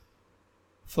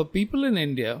For people in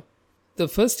India, the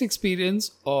first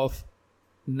experience of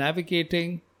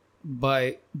navigating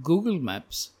by Google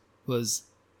Maps was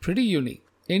pretty unique.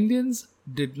 Indians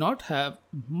did not have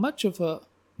much of a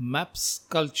maps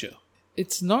culture.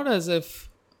 It's not as if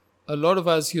a lot of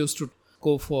us used to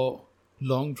go for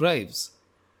long drives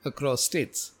across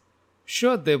states.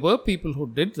 Sure, there were people who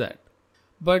did that,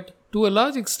 but to a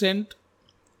large extent,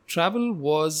 travel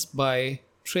was by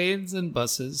trains and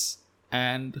buses,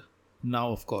 and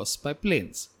now, of course, by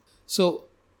planes. So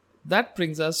that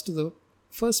brings us to the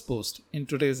first post in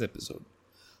today's episode.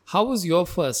 How was your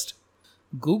first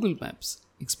Google Maps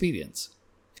experience?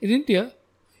 In India,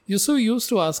 you're so used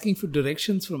to asking for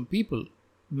directions from people,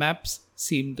 maps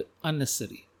seemed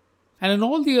unnecessary. And in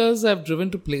all the years I've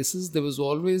driven to places, there was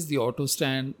always the auto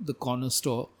stand, the corner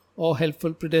store, or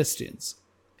helpful pedestrians.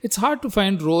 It's hard to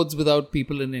find roads without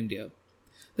people in India.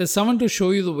 There's someone to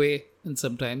show you the way, and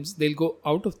sometimes they'll go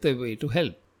out of their way to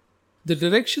help. The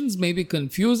directions may be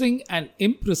confusing and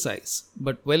imprecise,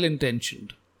 but well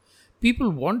intentioned. People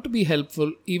want to be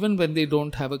helpful even when they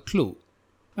don't have a clue.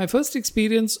 My first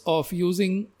experience of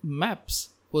using maps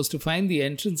was to find the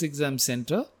entrance exam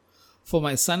center for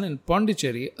my son in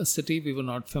Pondicherry, a city we were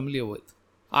not familiar with.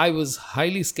 I was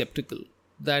highly skeptical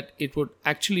that it would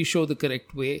actually show the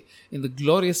correct way in the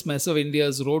glorious mess of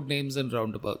India's road names and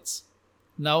roundabouts.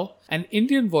 Now, an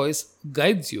Indian voice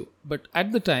guides you, but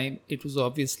at the time it was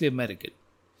obviously American.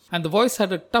 And the voice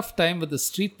had a tough time with the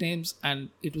street names, and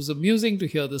it was amusing to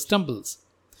hear the stumbles.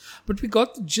 But we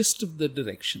got the gist of the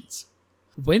directions.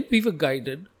 When we were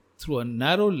guided through a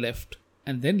narrow left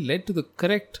and then led to the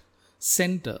correct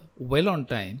center well on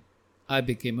time, I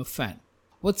became a fan.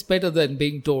 What's better than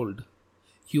being told,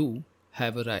 you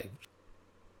have arrived?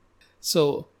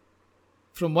 So,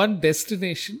 from one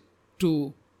destination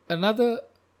to another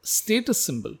status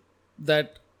symbol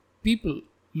that people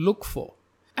look for.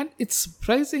 And it's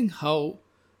surprising how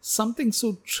something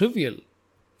so trivial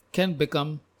can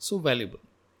become so valuable.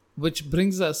 Which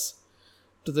brings us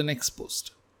to the next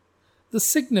post. The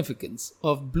significance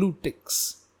of blue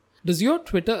ticks. Does your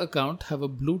Twitter account have a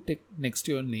blue tick next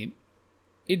to your name?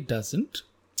 It doesn't.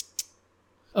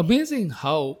 Amazing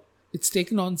how it's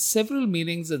taken on several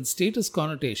meanings and status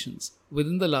connotations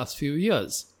within the last few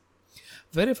years.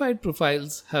 Verified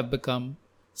profiles have become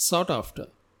sought after.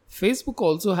 Facebook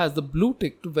also has the blue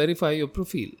tick to verify your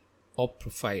profile or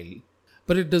profile,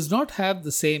 but it does not have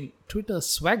the same Twitter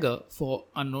swagger for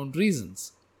unknown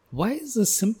reasons. Why is a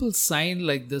simple sign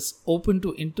like this open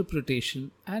to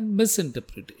interpretation and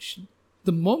misinterpretation?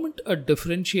 The moment a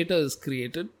differentiator is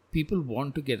created, people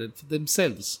want to get it for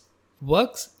themselves.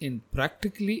 Works in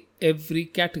practically every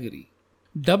category.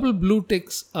 Double blue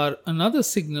ticks are another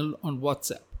signal on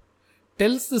WhatsApp.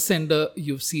 Tells the sender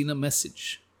you've seen a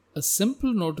message. A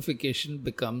simple notification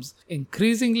becomes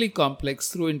increasingly complex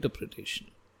through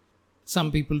interpretation.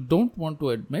 Some people don't want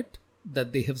to admit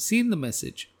that they have seen the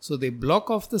message, so they block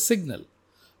off the signal,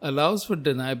 allows for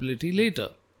deniability later.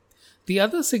 The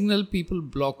other signal people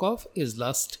block off is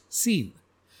last seen.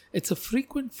 It's a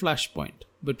frequent flashpoint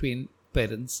between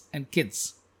parents and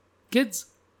kids. Kids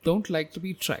don't like to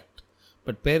be tracked,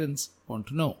 but parents want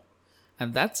to know,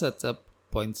 and that sets up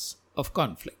points of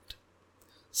conflict.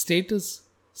 Status,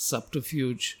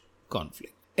 subterfuge,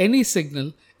 conflict. Any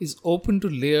signal is open to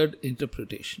layered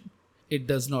interpretation. It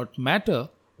does not matter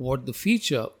what the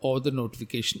feature or the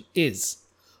notification is.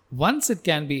 Once it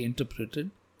can be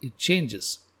interpreted, it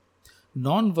changes.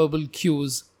 Non-verbal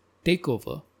cues take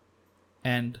over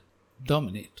and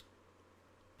dominate.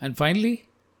 And finally,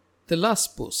 the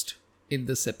last post in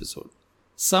this episode.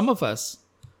 Some of us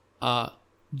are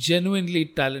genuinely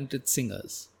talented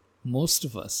singers. Most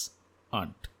of us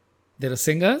aren't. There are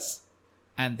singers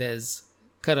and there's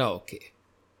karaoke.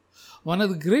 One of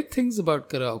the great things about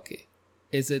karaoke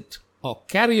is its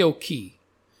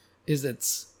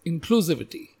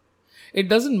inclusivity. It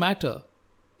doesn't matter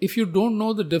if you don't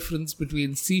know the difference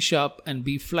between C sharp and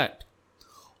B flat,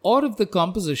 or if the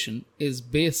composition is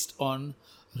based on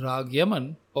Rag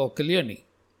Yaman or Kalyani.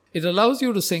 It allows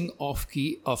you to sing off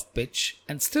key, off pitch,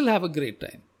 and still have a great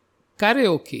time.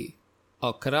 Karaoke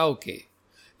or karaoke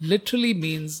literally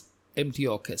means empty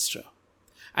orchestra.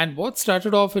 And what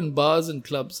started off in bars and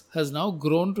clubs has now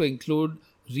grown to include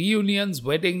reunions,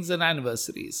 weddings, and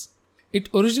anniversaries. It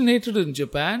originated in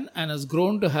Japan and has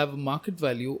grown to have a market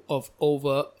value of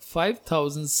over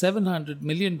 $5,700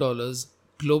 million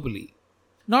globally.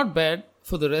 Not bad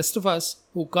for the rest of us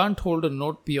who can't hold a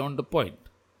note beyond a point.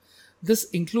 This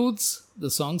includes the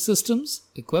song systems,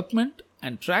 equipment,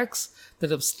 and tracks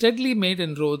that have steadily made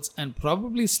inroads and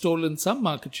probably stolen some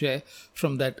market share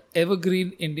from that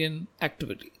evergreen Indian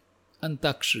activity,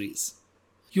 Antaksharis.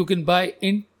 You can buy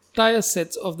entire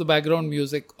sets of the background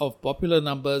music of popular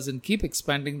numbers and keep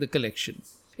expanding the collection.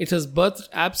 It has birthed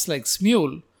apps like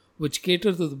Smule, which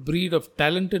cater to the breed of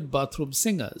talented bathroom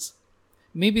singers.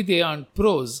 Maybe they aren't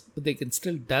pros, but they can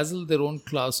still dazzle their own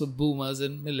class of boomers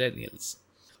and millennials.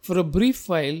 For a brief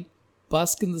while,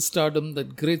 bask in the stardom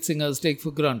that great singers take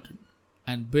for granted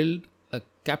and build a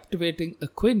captivating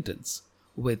acquaintance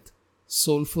with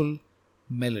soulful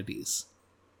melodies.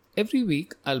 Every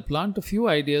week, I'll plant a few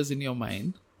ideas in your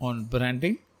mind on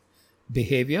branding,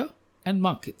 behavior, and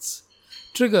markets.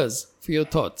 Triggers for your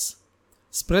thoughts.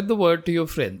 Spread the word to your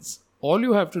friends. All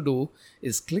you have to do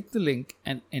is click the link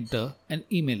and enter an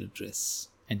email address.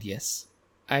 And yes,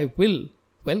 I will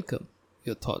welcome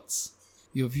your thoughts,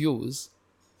 your views,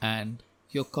 and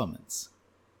your comments.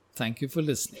 Thank you for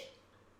listening.